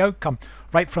predict the outcome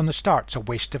right from the start. It's a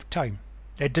waste of time.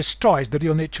 It destroys the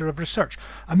real nature of research.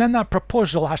 And then that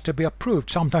proposal has to be approved,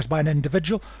 sometimes by an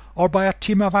individual or by a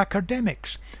team of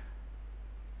academics.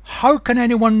 How can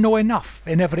anyone know enough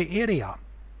in every area?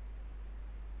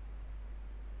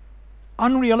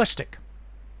 Unrealistic.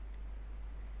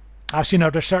 I've seen a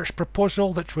research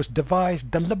proposal that was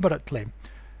devised deliberately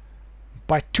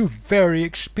by two very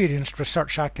experienced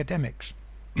research academics.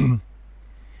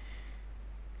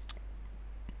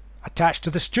 Attached to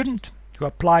the student who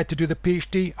applied to do the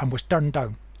PhD and was turned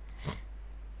down.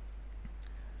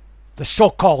 The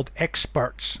so-called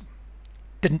experts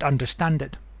didn't understand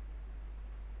it.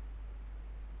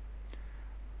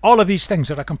 All of these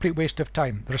things are a complete waste of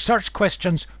time. The research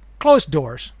questions, closed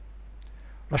doors.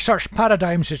 Research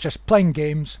paradigms is just playing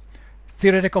games.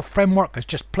 Theoretical framework is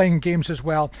just playing games as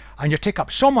well. And you take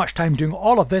up so much time doing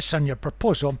all of this on your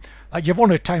proposal that you've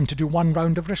only time to do one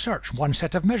round of research, one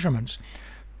set of measurements.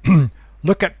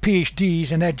 Look at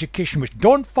PhDs in education which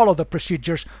don't follow the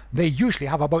procedures. They usually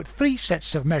have about 3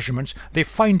 sets of measurements. They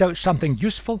find out something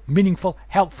useful, meaningful,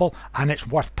 helpful, and it's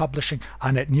worth publishing,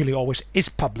 and it nearly always is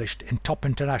published in top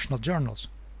international journals.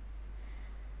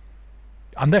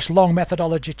 And this long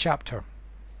methodology chapter,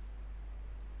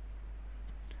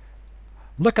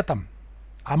 look at them.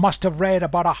 I must have read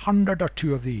about 100 or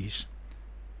 2 of these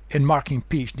in marking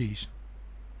PhDs.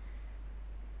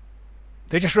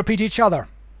 They just repeat each other.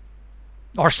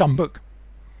 Or some book.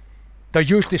 They're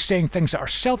usually saying things that are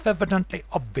self-evidently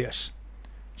obvious.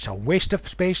 It's a waste of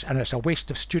space and it's a waste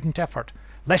of student effort.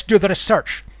 Let's do the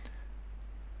research.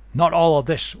 Not all of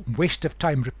this waste of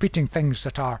time repeating things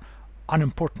that are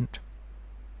unimportant.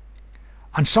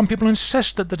 And some people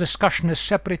insist that the discussion is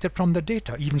separated from the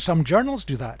data. Even some journals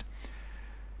do that.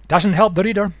 Doesn't help the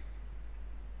reader.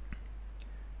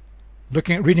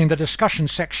 Looking at reading the discussion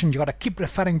section, you've got to keep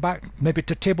referring back maybe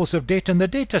to tables of data in the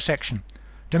data section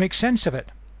to make sense of it.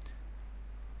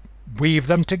 Weave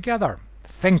them together.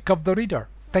 Think of the reader.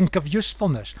 Think of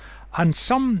usefulness. And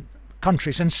some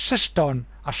countries insist on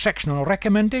a section on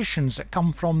recommendations that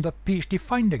come from the PhD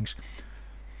findings.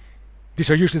 These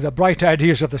are usually the bright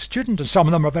ideas of the student, and some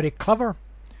of them are very clever.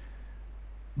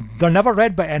 They're never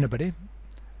read by anybody,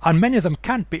 and many of them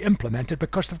can't be implemented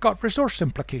because they've got resource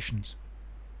implications.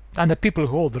 And the people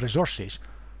who hold the resources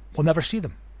will never see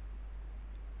them.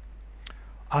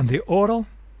 And the oral,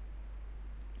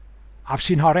 I've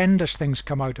seen horrendous things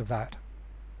come out of that.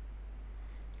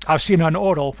 I've seen an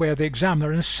oral where the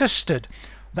examiner insisted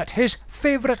that his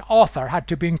favourite author had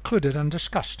to be included and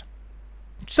discussed,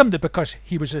 simply because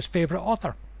he was his favourite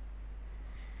author.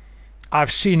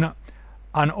 I've seen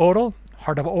an oral,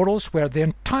 heard of orals, where the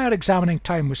entire examining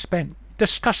time was spent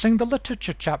discussing the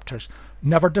literature chapters,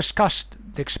 never discussed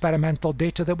the experimental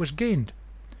data that was gained.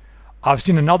 I've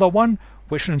seen another one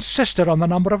which insisted on the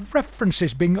number of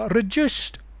references being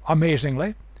reduced,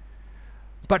 amazingly,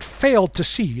 but failed to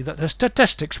see that the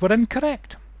statistics were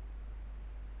incorrect.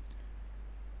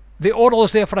 The oral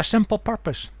is there for a simple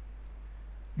purpose.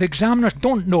 The examiners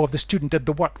don't know if the student did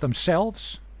the work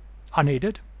themselves,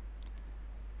 unaided,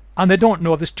 and they don't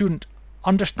know if the student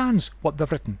understands what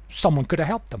they've written. Someone could have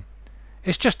helped them.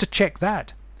 It's just to check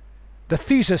that. The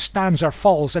thesis stands or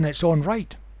falls in its own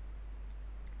right.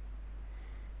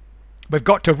 We've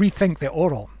got to rethink the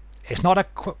oral. It's not a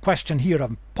question here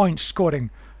of point scoring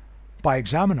by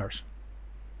examiners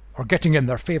or getting in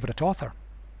their favourite author.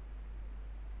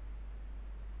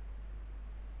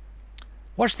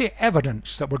 What's the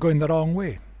evidence that we're going the wrong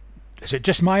way? Is it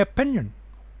just my opinion,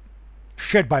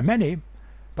 shared by many,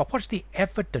 but what's the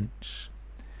evidence?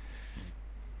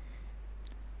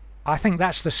 I think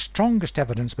that's the strongest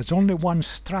evidence, but it's only one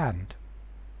strand.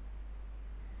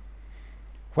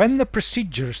 When the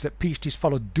procedures that PhDs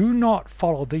follow do not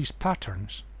follow these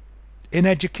patterns in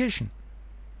education,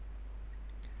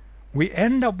 we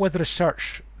end up with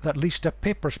research that leads to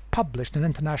papers published in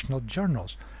international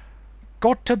journals.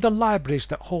 Go to the libraries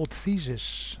that hold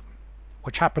theses,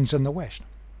 which happens in the West.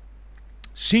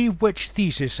 See which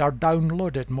theses are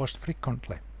downloaded most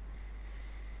frequently.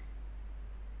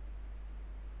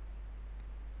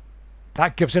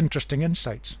 That gives interesting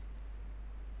insights.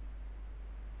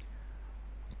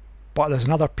 But there's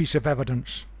another piece of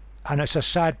evidence, and it's a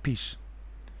sad piece.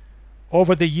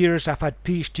 Over the years, I've had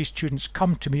PhD students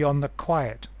come to me on the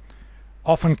quiet,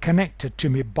 often connected to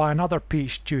me by another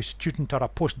PhD student or a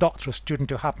postdoctoral student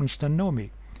who happens to know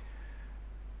me,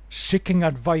 seeking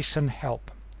advice and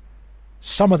help.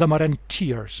 Some of them are in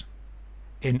tears,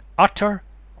 in utter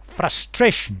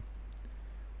frustration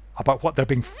about what they're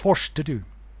being forced to do.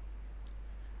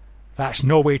 That's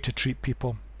no way to treat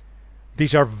people.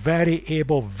 These are very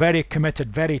able, very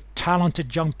committed, very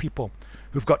talented young people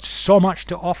who've got so much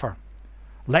to offer.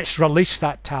 Let's release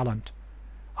that talent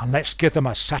and let's give them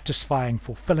a satisfying,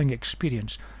 fulfilling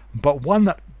experience, but one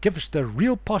that gives the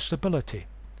real possibility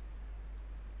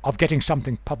of getting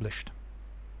something published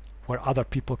where other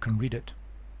people can read it.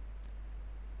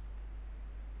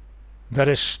 There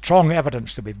is strong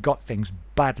evidence that we've got things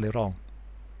badly wrong.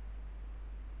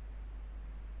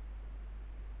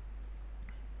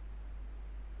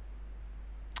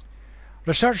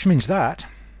 Research means that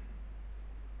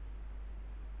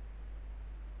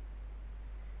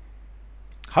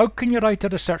how can you write a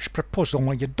research proposal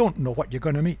when you don't know what you're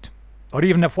going to meet, or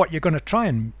even if what you're going to try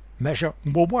and measure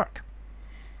will work?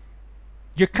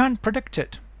 You can't predict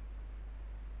it.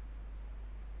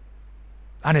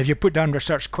 And if you put down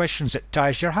research questions, it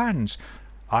ties your hands.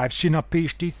 I've seen a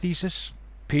PhD thesis,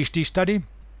 PhD study,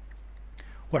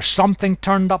 where something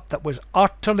turned up that was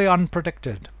utterly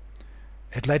unpredicted.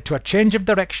 It led to a change of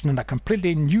direction and a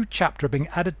completely new chapter being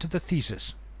added to the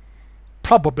thesis.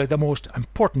 Probably the most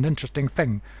important, interesting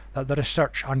thing that the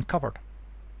research uncovered.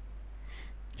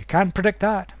 You can't predict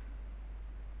that.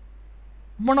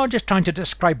 We're not just trying to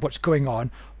describe what's going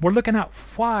on, we're looking at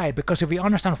why, because if we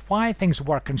understand why things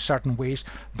work in certain ways,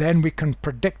 then we can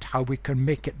predict how we can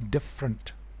make it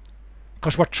different.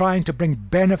 Because we're trying to bring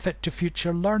benefit to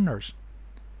future learners.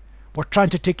 We're trying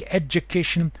to take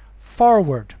education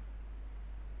forward.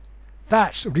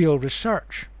 That's real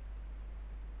research.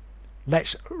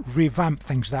 Let's revamp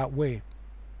things that way.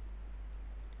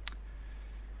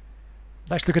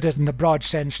 Let's look at it in the broad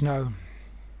sense now.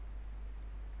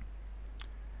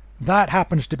 That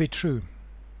happens to be true.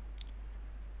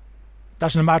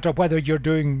 Doesn't matter whether you're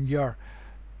doing your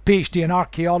PhD in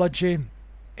archaeology,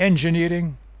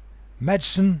 engineering,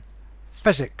 medicine,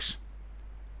 physics.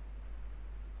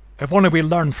 If only we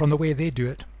learn from the way they do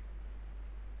it.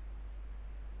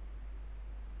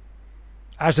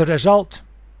 As a result,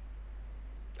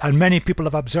 and many people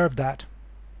have observed that,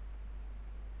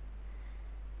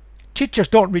 teachers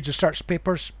don't read research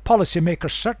papers,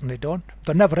 policymakers certainly don't.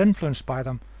 They're never influenced by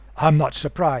them. I'm not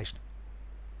surprised.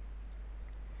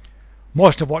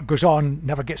 Most of what goes on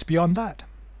never gets beyond that.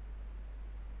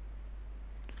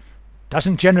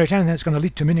 Doesn't generate anything that's going to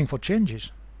lead to meaningful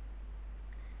changes.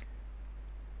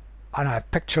 And I've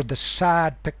pictured the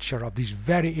sad picture of these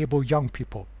very able young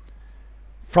people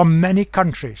from many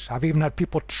countries. I've even had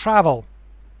people travel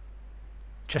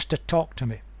just to talk to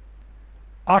me,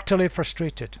 utterly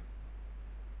frustrated.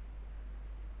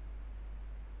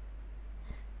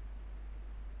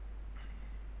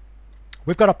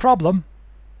 We've got a problem.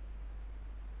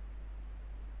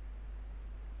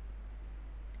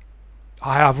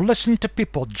 I have listened to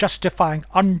people justifying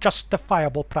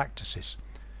unjustifiable practices.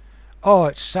 Oh,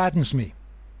 it saddens me.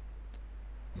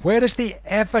 Where is the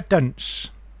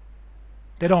evidence?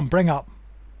 They don't bring up.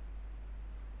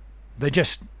 They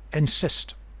just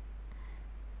insist.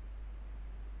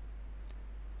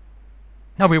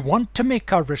 Now, we want to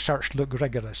make our research look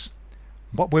rigorous,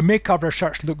 but we make our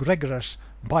research look rigorous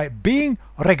by it being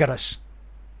rigorous,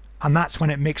 and that's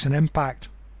when it makes an impact.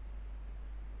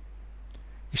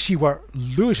 You see, we're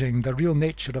losing the real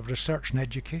nature of research and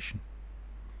education.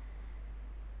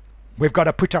 We've got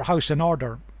to put our house in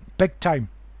order, big time.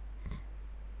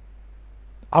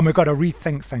 And we've got to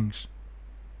rethink things.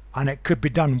 And it could be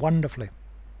done wonderfully.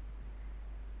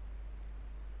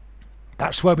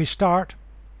 That's where we start.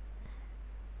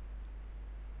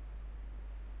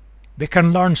 We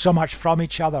can learn so much from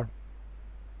each other.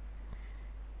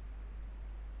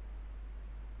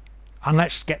 And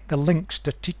let's get the links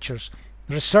to teachers.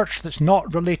 Research that's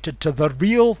not related to the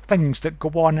real things that go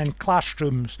on in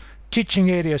classrooms, teaching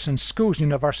areas in schools and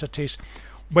universities.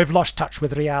 We've lost touch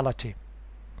with reality.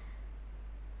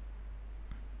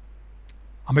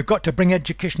 And we've got to bring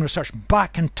education research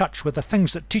back in touch with the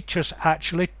things that teachers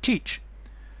actually teach.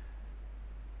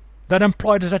 They're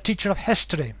employed as a teacher of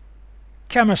history,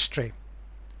 chemistry,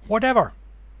 whatever.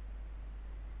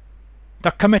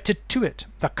 They're committed to it.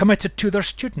 They're committed to their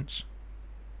students.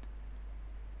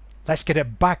 Let's get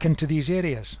it back into these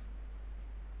areas.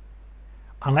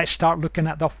 And let's start looking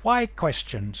at the why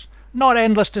questions, not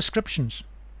endless descriptions.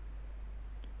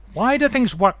 Why do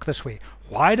things work this way?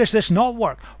 Why does this not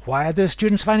work? Why are the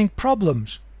students finding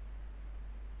problems?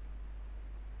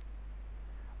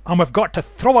 And we've got to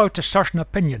throw out a certain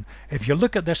opinion. If you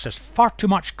look at this as far too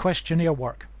much questionnaire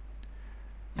work,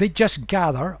 they just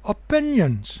gather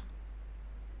opinions.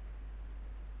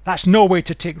 That's no way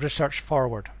to take research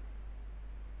forward.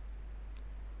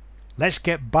 Let's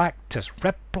get back to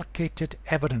replicated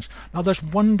evidence. Now, there's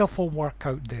wonderful work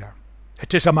out there.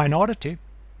 It is a minority.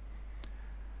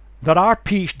 There are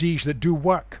PhDs that do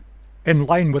work in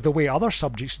line with the way other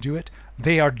subjects do it.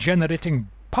 They are generating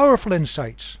powerful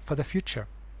insights for the future.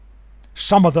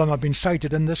 Some of them have been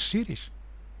cited in this series.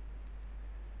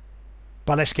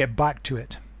 But let's get back to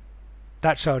it.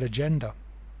 That's our agenda.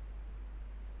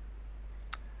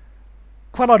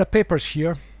 Quite a lot of papers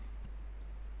here.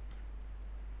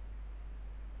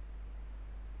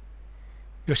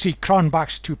 You'll see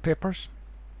Cronbach's 2 papers.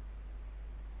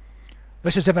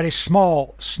 This is a very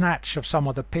small snatch of some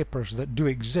of the papers that do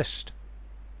exist.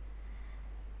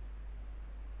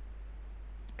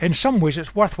 In some ways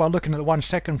it's worthwhile looking at the 1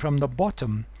 second from the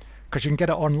bottom, because you can get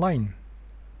it online.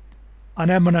 An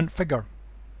eminent figure.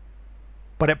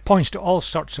 But it points to all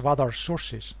sorts of other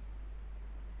sources.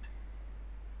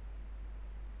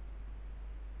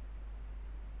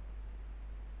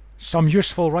 Some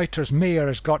useful writers, Mayer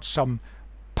has got some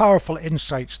powerful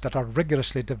insights that are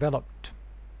rigorously developed.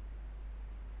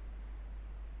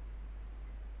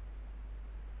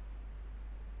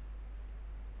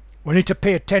 We need to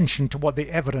pay attention to what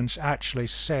the evidence actually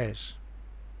says.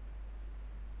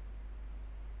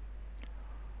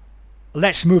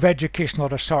 Let's move educational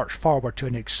research forward to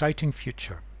an exciting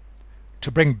future,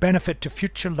 to bring benefit to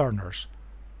future learners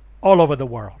all over the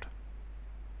world.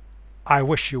 I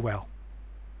wish you well.